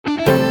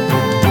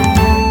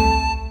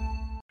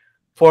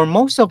For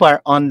most of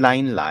our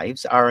online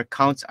lives, our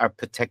accounts are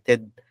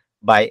protected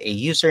by a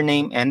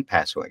username and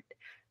password.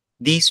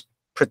 These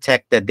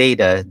protect the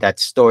data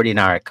that's stored in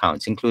our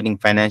accounts, including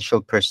financial,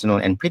 personal,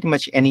 and pretty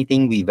much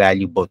anything we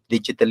value both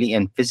digitally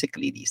and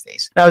physically these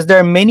days. Now, as there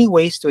are many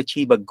ways to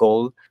achieve a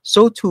goal,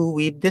 so too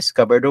we've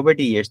discovered over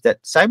the years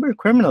that cyber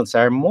criminals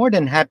are more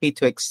than happy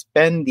to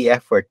expend the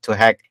effort to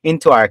hack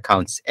into our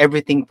accounts,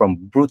 everything from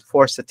brute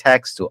force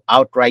attacks to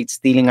outright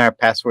stealing our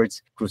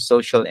passwords through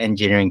social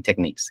engineering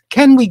techniques.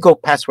 Can we go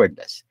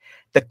passwordless?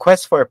 The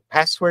quest for a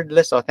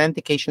passwordless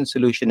authentication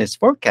solution is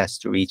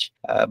forecast to reach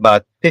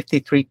about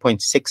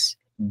 $53.6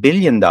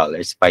 billion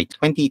by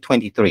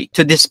 2023.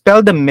 To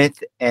dispel the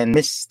myth and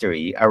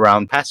mystery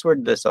around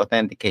passwordless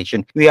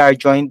authentication, we are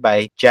joined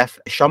by Jeff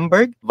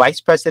Schomburg, Vice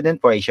President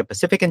for Asia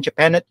Pacific and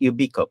Japan at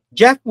Yubico.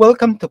 Jeff,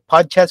 welcome to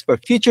Podcast for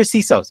Future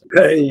CISOs.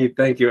 Hey,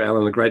 thank you,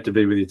 Alan. Great to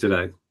be with you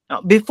today.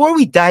 Now, before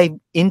we dive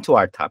into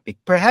our topic,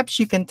 perhaps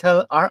you can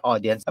tell our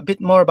audience a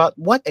bit more about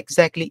what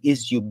exactly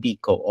is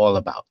Yubico all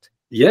about.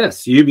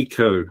 Yes,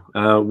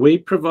 Yubico. We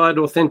provide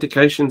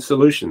authentication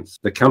solutions.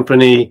 The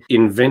company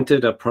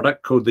invented a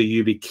product called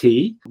the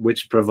YubiKey,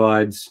 which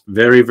provides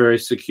very, very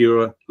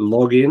secure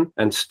login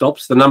and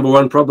stops the number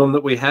one problem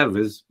that we have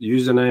is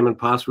username and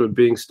password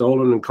being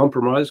stolen and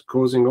compromised,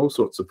 causing all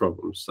sorts of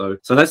problems. So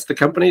that's the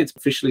company. It's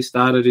officially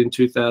started in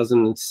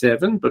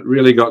 2007, but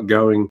really got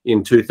going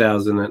in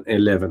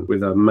 2011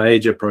 with a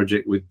major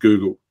project with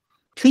Google.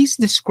 Please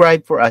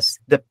describe for us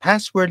the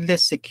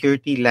passwordless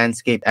security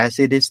landscape as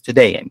it is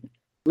today.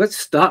 Let's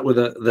start with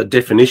the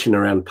definition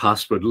around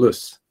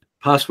passwordless.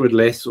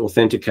 Passwordless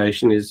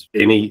authentication is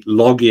any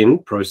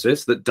login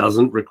process that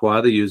doesn't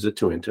require the user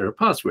to enter a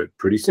password.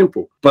 Pretty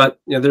simple. But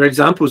there are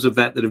examples of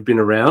that have been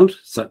around,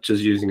 such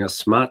as using a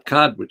smart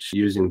card, which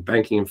you use in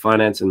banking and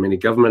finance and many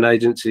government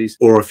agencies.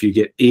 Or if you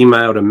get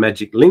emailed a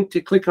magic link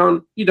to click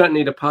on, you don't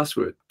need a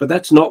password. But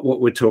that's not what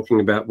we're talking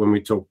about when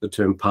we talk the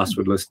term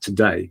passwordless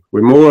today.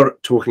 We're more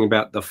talking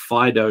about the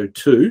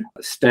FIDO2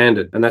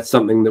 standard, and that's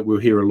something that we'll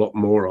hear a lot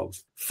more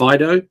of.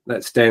 FIDO,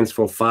 that stands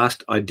for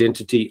Fast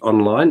Identity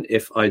Online,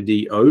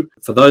 FIDO.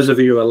 For those of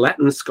you who are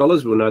Latin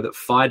scholars will know that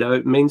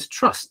FIDO means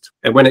trust.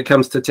 And when it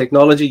comes to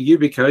technology,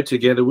 Yubico,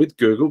 together with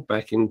Google,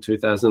 back in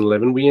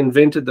 2011, we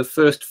invented the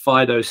first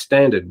FIDO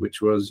standard,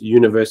 which was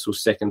Universal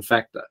Second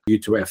Factor,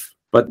 U2F.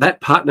 But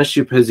that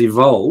partnership has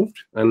evolved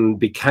and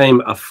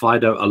became a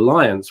FIDO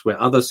alliance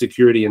where other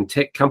security and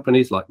tech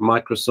companies like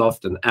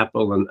Microsoft and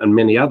Apple and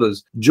many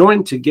others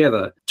joined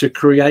together to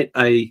create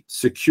a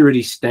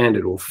security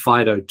standard or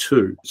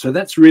FIDO2. So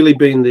that's really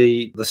been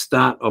the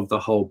start of the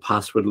whole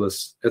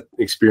passwordless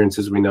experience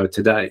as we know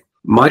today.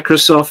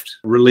 Microsoft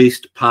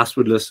released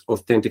passwordless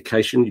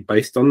authentication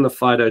based on the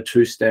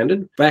FIDO2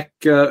 standard back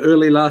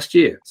early last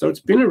year. So it's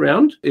been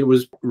around. It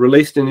was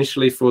released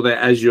initially for their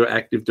Azure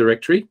Active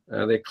Directory,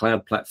 their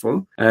cloud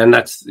platform. And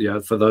that's,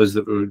 for those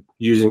that were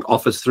using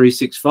Office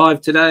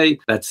 365 today,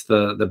 that's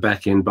the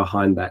back end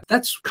behind that.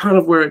 That's kind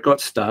of where it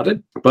got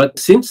started. But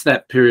since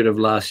that period of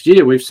last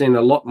year, we've seen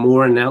a lot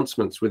more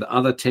announcements with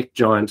other tech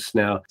giants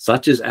now,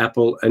 such as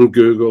Apple and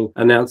Google,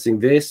 announcing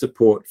their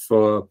support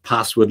for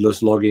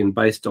passwordless login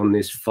based on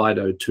this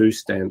FIDO2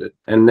 standard.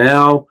 And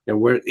now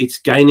it's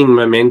gaining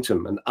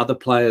momentum, and other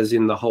players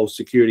in the whole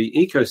security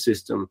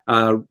ecosystem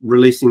are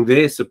releasing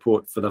their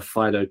support for the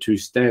FIDO2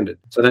 standard.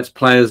 So that's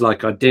players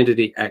like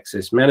identity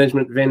access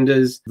management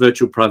vendors,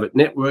 virtual private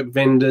network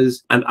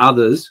vendors, and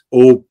others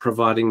all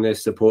providing their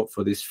support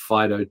for this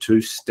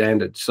FIDO2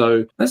 standard.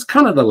 So that's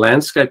kind of the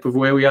landscape of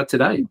where we are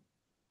today.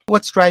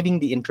 What's driving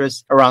the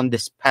interest around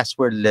this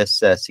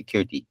passwordless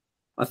security?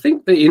 I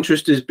think the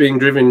interest is being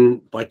driven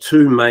by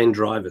two main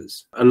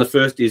drivers. And the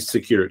first is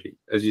security,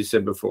 as you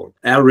said before.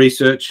 Our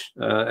research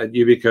at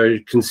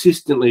Yubico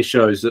consistently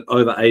shows that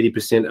over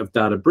 80% of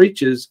data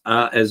breaches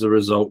are as a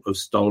result of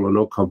stolen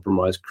or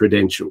compromised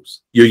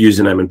credentials, your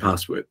username and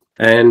password.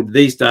 And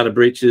these data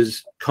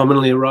breaches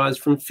commonly arise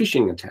from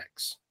phishing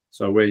attacks.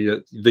 So where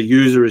the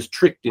user is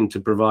tricked into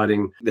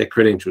providing their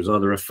credentials,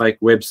 either a fake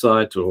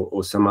website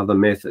or some other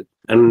method.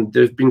 And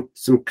there's been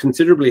some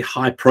considerably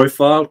high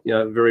profile,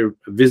 very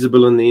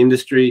visible in the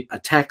industry,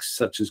 attacks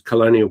such as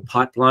Colonial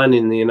Pipeline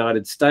in the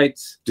United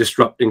States,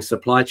 disrupting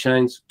supply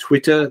chains.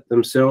 Twitter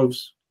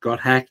themselves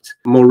got hacked.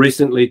 More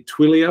recently,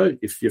 Twilio,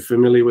 if you're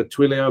familiar with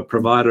Twilio, a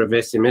provider of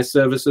SMS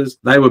services,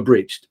 they were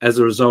breached as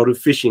a result of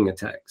phishing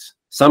attacks.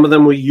 Some of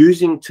them were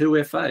using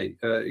 2FA,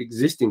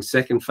 existing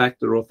second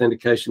factor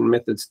authentication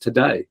methods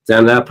today.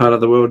 Down in our part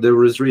of the world, there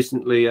was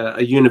recently a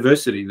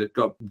university that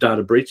got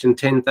data breached and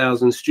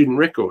 10,000 student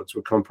records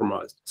were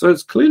compromised. So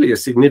it's clearly a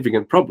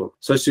significant problem.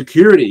 So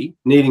security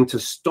needing to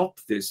stop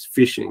this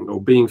phishing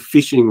or being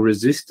phishing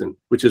resistant,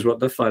 which is what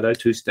the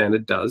FIDO2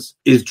 standard does,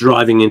 is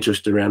driving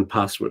interest around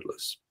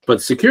passwordless. But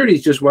security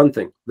is just one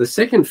thing. The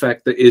second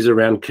factor is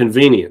around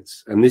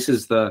convenience. And this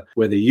is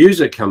where the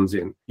user comes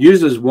in.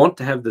 Users want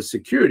to have the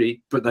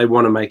security, but they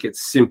want to make it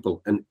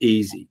simple and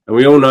easy. And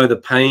we all know the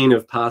pain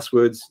of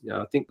passwords.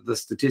 I think the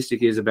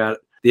statistic is about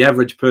the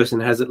average person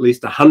has at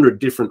least 100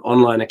 different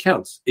online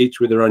accounts, each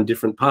with their own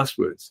different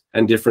passwords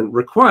and different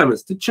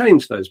requirements to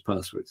change those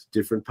passwords,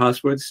 different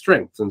password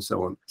strengths and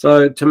so on.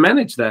 So to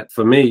manage that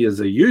for me as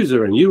a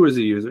user and you as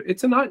a user,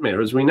 it's a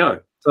nightmare, as we know.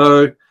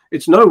 So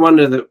it's no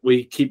wonder that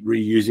we keep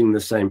reusing the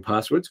same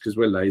passwords because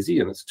we're lazy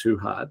and it's too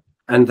hard.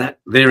 And that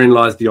therein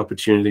lies the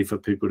opportunity for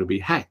people to be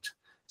hacked.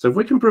 So if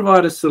we can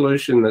provide a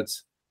solution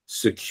that's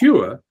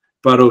secure,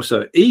 but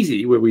also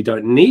easy, where we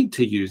don't need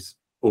to use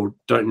or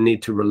don't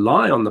need to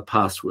rely on the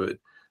password,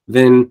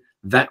 then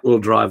that will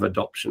drive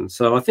adoption.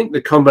 So I think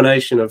the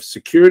combination of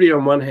security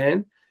on one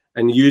hand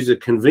and user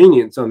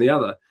convenience on the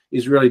other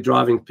is really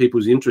driving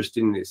people's interest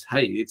in this.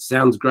 Hey, it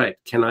sounds great.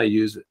 Can I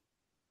use it?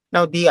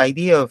 Now, the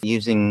idea of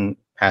using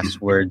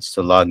passwords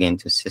to log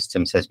into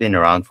systems has been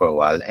around for a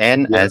while,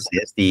 and as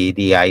is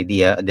the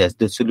idea, there's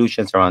the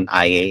solutions around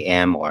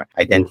IAM or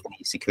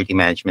identity security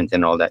management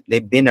and all that.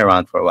 They've been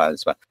around for a while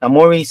as well. Now,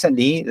 more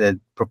recently, the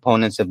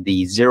proponents of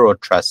the Zero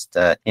Trust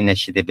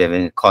initiative have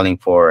been calling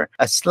for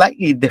a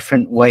slightly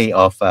different way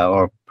of,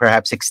 or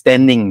perhaps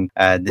extending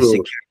the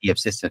security of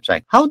systems.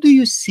 Right? How do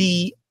you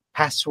see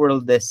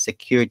passwordless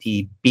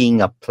security being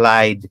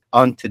applied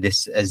onto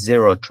this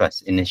Zero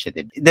Trust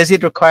initiative? Does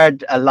it require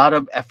a lot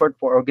of effort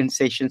for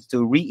organizations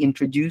to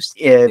reintroduce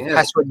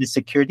passwordless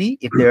security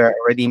if they're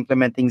already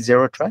implementing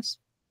Zero Trust?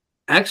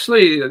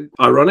 Actually,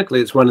 ironically,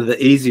 it's one of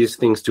the easiest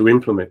things to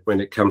implement when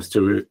it comes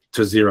to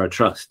Zero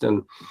Trust.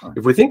 And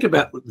if we think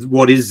about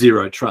what is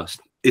Zero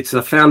Trust, it's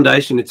a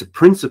foundation, it's a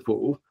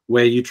principle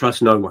where you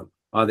trust no one,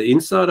 either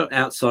inside or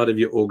outside of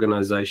your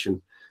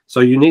organization. So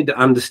you need to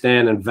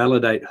understand and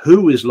validate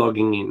who is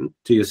logging in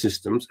to your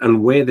systems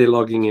and where they're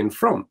logging in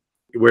from.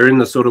 We're in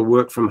the sort of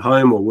work from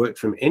home or work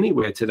from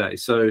anywhere today.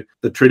 So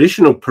the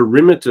traditional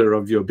perimeter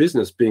of your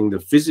business, being the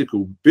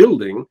physical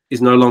building,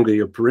 is no longer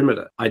your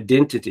perimeter.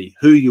 Identity,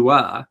 who you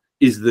are,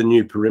 is the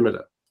new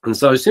perimeter. And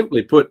so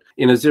simply put,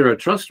 in a Zero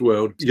Trust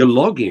world, your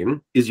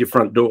login is your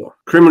front door.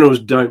 Criminals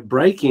don't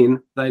break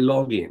in, they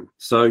log in.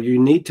 So you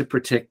need to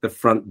protect the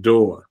front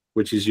door,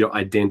 which is your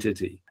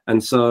identity.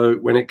 And so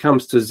when it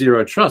comes to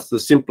Zero Trust, the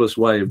simplest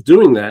way of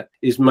doing that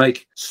is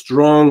make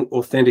strong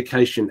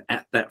authentication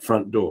at that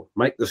front door.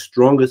 Make the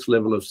strongest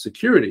level of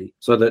security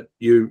so that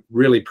you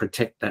really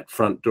protect that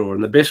front door.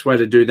 And the best way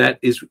to do that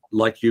is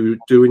like you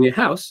do in your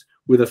house,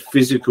 with a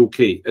physical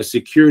key, a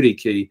security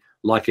key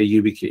like a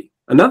YubiKey.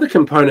 Another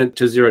component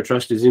to Zero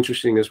Trust is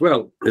interesting as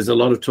well. There's a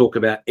lot of talk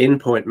about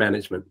endpoint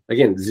management.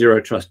 Again, Zero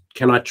Trust.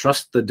 Can I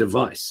trust the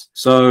device?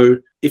 So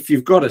if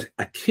you've got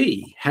a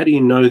key, how do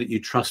you know that you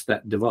trust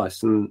that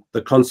device? And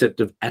the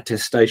concept of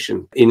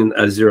attestation in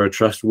a Zero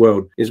Trust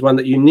world is one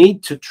that you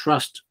need to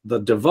trust the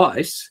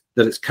device,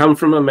 that it's come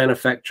from a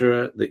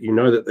manufacturer, that you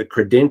know that the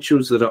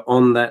credentials that are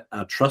on that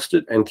are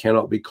trusted and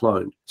cannot be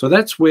cloned. So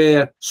that's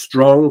where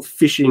strong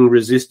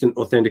phishing-resistant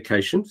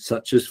authentication,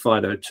 such as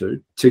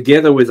FIDO2,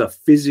 together with a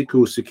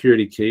physical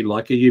security key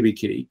like a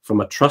YubiKey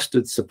from a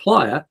trusted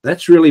supplier,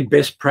 that's really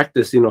best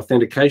practice in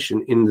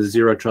authentication in the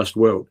Zero Trust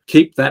world.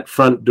 Keep that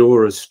front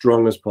door as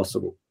strong as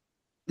possible.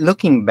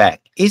 Looking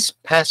back, is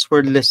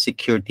passwordless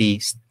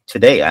security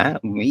today,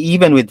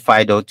 even with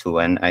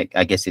FIDO2, and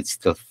I guess it's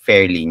still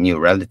fairly new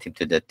relative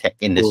to the tech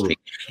industry,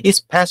 is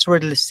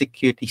passwordless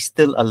security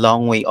still a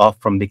long way off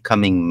from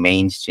becoming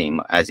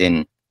mainstream, as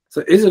in?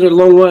 So is it a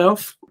long way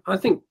off? I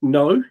think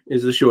no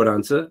is the short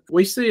answer.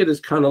 We see it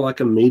as kind of like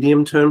a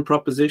medium-term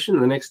proposition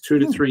in the next 2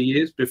 to 3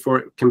 years before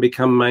it can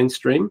become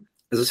mainstream.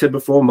 As I said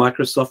before,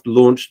 Microsoft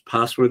launched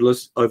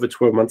passwordless over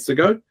 12 months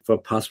ago for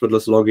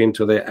passwordless login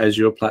to their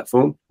Azure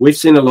platform. We've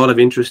seen a lot of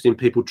interest in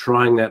people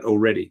trying that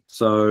already.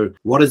 So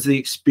what does the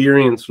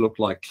experience look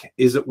like?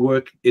 Is it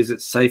work? Is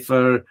it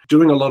safer?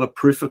 Doing a lot of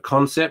proof of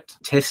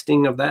concept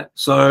testing of that.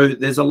 So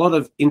there's a lot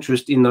of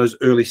interest in those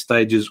early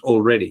stages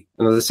already.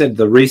 And as I said,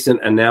 the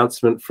recent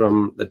announcement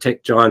from the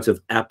tech giants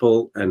of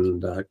Apple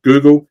and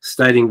Google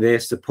stating their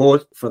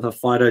support for the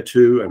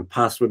FIDO2 and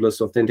passwordless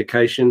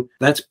authentication,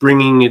 that's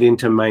bringing it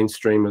into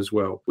mainstream as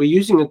well. We're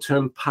using the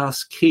term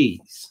pass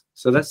keys.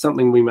 So that's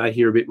something we may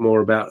hear a bit more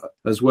about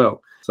as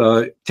well.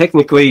 So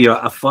technically, a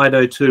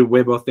FIDO2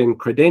 WebAuthn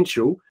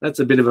credential, that's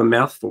a bit of a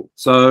mouthful.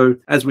 So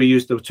as we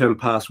use the term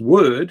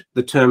password,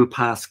 the term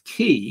pass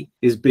key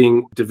is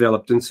being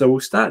developed. And so we'll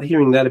start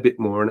hearing that a bit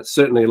more. And it's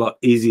certainly a lot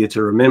easier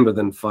to remember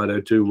than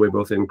FIDO2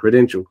 WebAuthn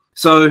credential.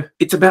 So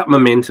it's about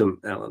momentum,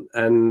 Alan.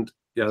 And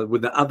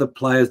with the other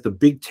players, the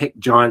big tech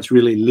giants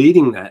really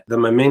leading that, the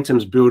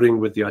momentum's building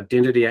with the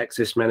identity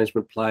access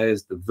management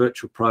players, the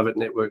virtual private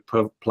network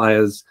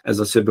players, as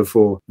I said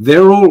before.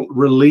 They're all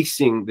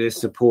releasing their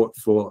support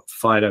for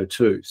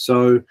FIDO2.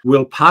 So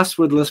will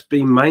passwordless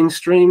be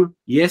mainstream?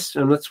 Yes,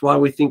 and that's why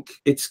we think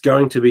it's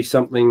going to be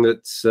something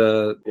that's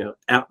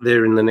out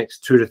there in the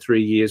next 2 to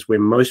 3 years where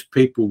most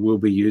people will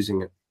be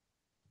using it.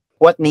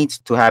 What needs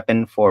to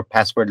happen for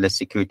passwordless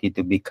security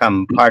to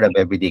become part of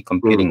everyday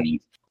computing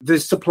needs?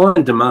 there's supply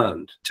and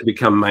demand to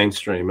become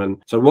mainstream.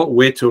 And so what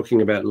we're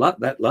talking about,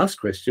 that last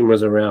question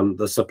was around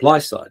the supply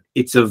side.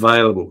 It's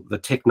available. The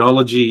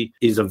technology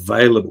is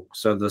available.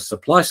 So the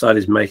supply side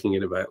is making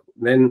it available.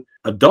 Then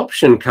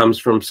adoption comes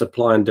from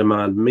supply and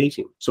demand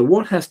meeting. So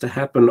what has to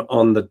happen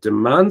on the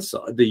demand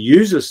side, the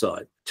user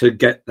side, to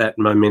get that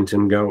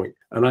momentum going?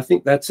 And I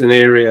think that's an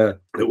area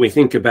that we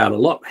think about a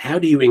lot. How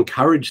do you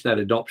encourage that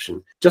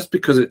adoption? Just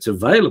because it's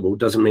available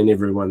doesn't mean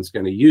everyone's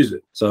going to use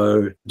it.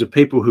 So do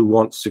people who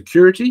want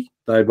security,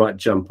 they might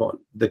jump on.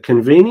 The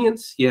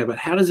convenience, yeah, but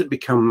how does it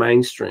become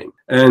mainstream?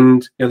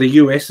 And the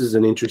US is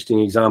an interesting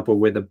example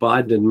where the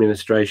Biden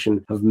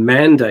administration have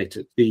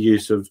mandated the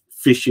use of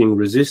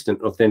phishing-resistant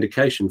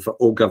authentication for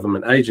all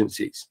government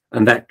agencies.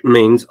 And that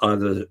means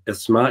either a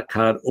smart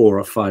card or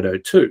a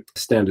FIDO2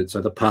 standard.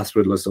 So the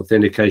passwordless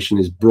authentication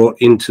is brought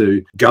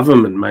into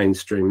government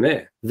mainstream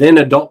there. Then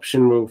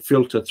adoption will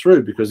filter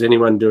through because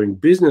anyone doing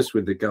business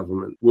with the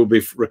government will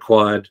be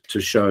required to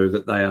show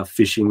that they are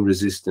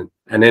phishing-resistant.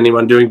 And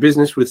anyone doing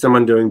business with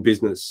someone doing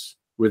business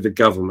with the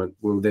government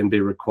will then be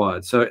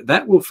required. So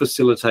that will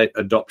facilitate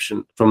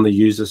adoption from the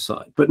user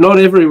side. But not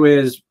everywhere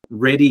is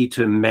ready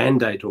to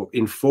mandate or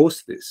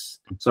enforce this.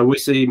 So we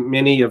see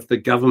many of the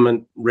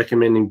government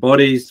recommending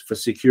bodies for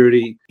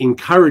security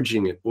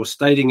encouraging it or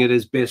stating it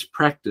as best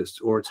practice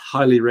or it's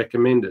highly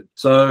recommended.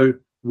 So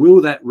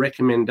will that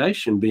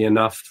recommendation be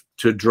enough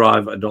to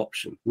drive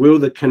adoption? Will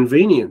the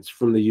convenience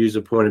from the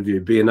user point of view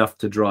be enough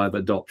to drive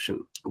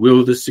adoption?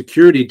 Will the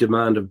security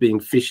demand of being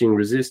phishing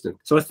resistant?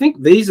 So I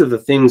think these are the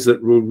things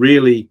that will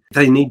really,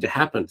 they need to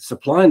happen.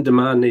 Supply and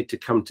demand need to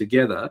come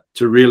together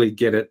to really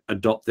get it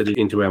adopted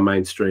into our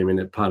mainstream and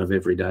a part of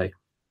every day.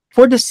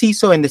 For the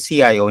CISO and the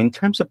CIO, in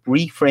terms of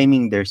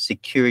reframing their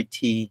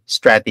security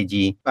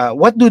strategy,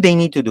 what do they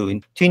need to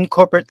do to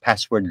incorporate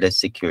passwordless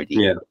security?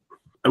 Yeah.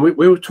 And we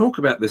will talk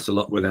about this a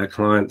lot with our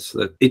clients,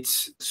 that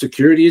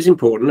security is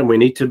important and we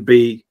need to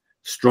be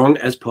strong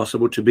as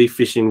possible to be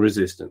phishing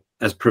resistant,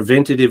 as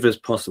preventative as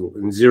possible.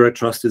 And zero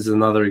trust is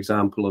another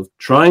example of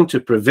trying to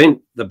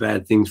prevent the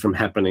bad things from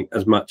happening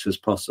as much as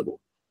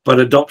possible. But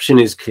adoption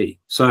is key.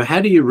 So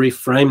how do you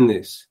reframe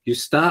this? You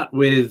start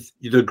with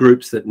the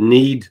groups that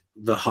need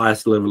the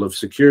highest level of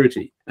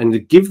security and to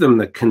give them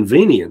the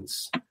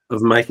convenience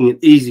of making it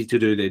easy to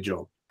do their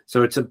job.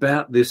 So it's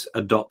about this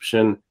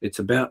adoption. It's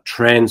about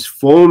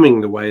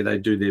transforming the way they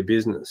do their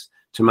business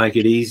to make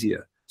it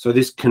easier. So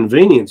this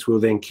convenience will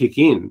then kick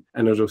in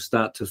and it'll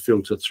start to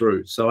filter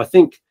through. So I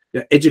think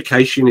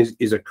education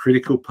is a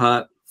critical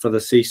part for the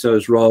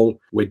CISO's role.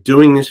 We're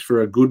doing this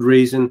for a good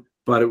reason,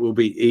 but it will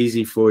be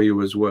easy for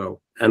you as well.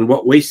 And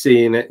what we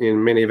see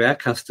in many of our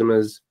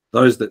customers,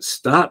 those that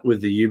start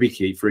with the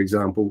YubiKey, for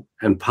example,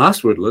 and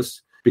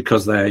passwordless,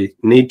 because they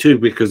need to,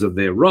 because of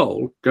their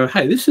role, go,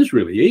 hey, this is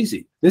really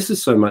easy. This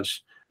is so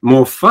much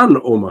more fun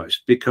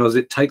almost because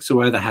it takes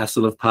away the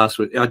hassle of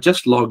password. I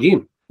just log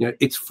in.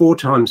 It's 4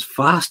 times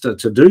faster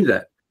to do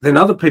that than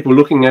other people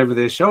looking over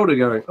their shoulder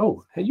going,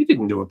 oh, hey, you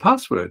didn't do a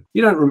password.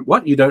 You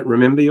don't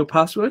remember your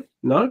password?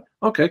 No?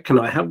 Okay, can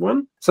I have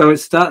one? So it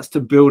starts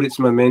to build its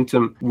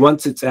momentum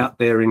once it's out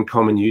there in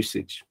common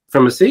usage.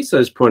 From a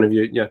CISO's point of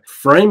view,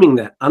 framing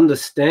that,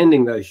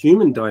 understanding the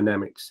human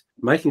dynamics,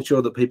 making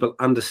sure that people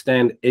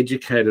understand,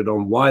 educated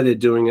on why they're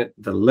doing it,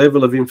 the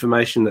level of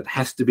information that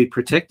has to be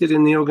protected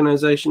in the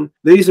organization.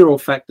 These are all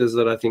factors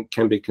that I think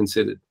can be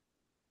considered.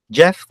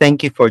 Jeff,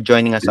 thank you for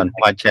joining us on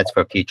Podchats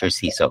for Future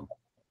CISO.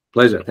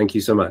 Pleasure. Thank you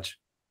so much.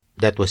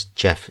 That was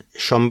Jeff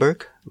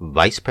Schomburg,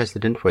 Vice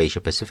President for Asia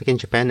Pacific and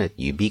Japan at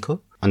Yubico,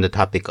 on the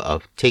topic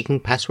of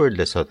taking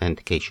passwordless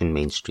authentication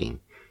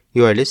mainstream.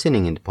 You are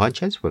listening in the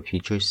Podchats for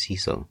Future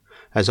CISO.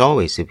 As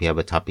always, if you have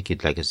a topic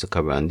you'd like us to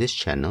cover on this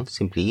channel,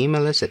 simply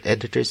email us at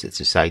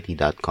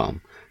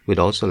editors@society.com. We'd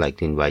also like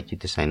to invite you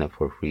to sign up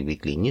for a free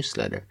weekly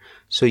newsletter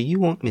so you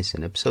won't miss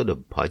an episode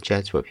of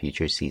Podchats for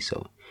Future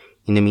CISO.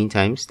 In the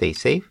meantime, stay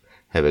safe,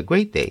 have a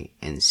great day,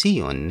 and see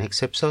you on the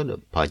next episode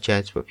of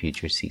Podchats for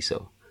Future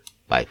CISO.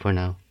 Bye for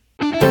now.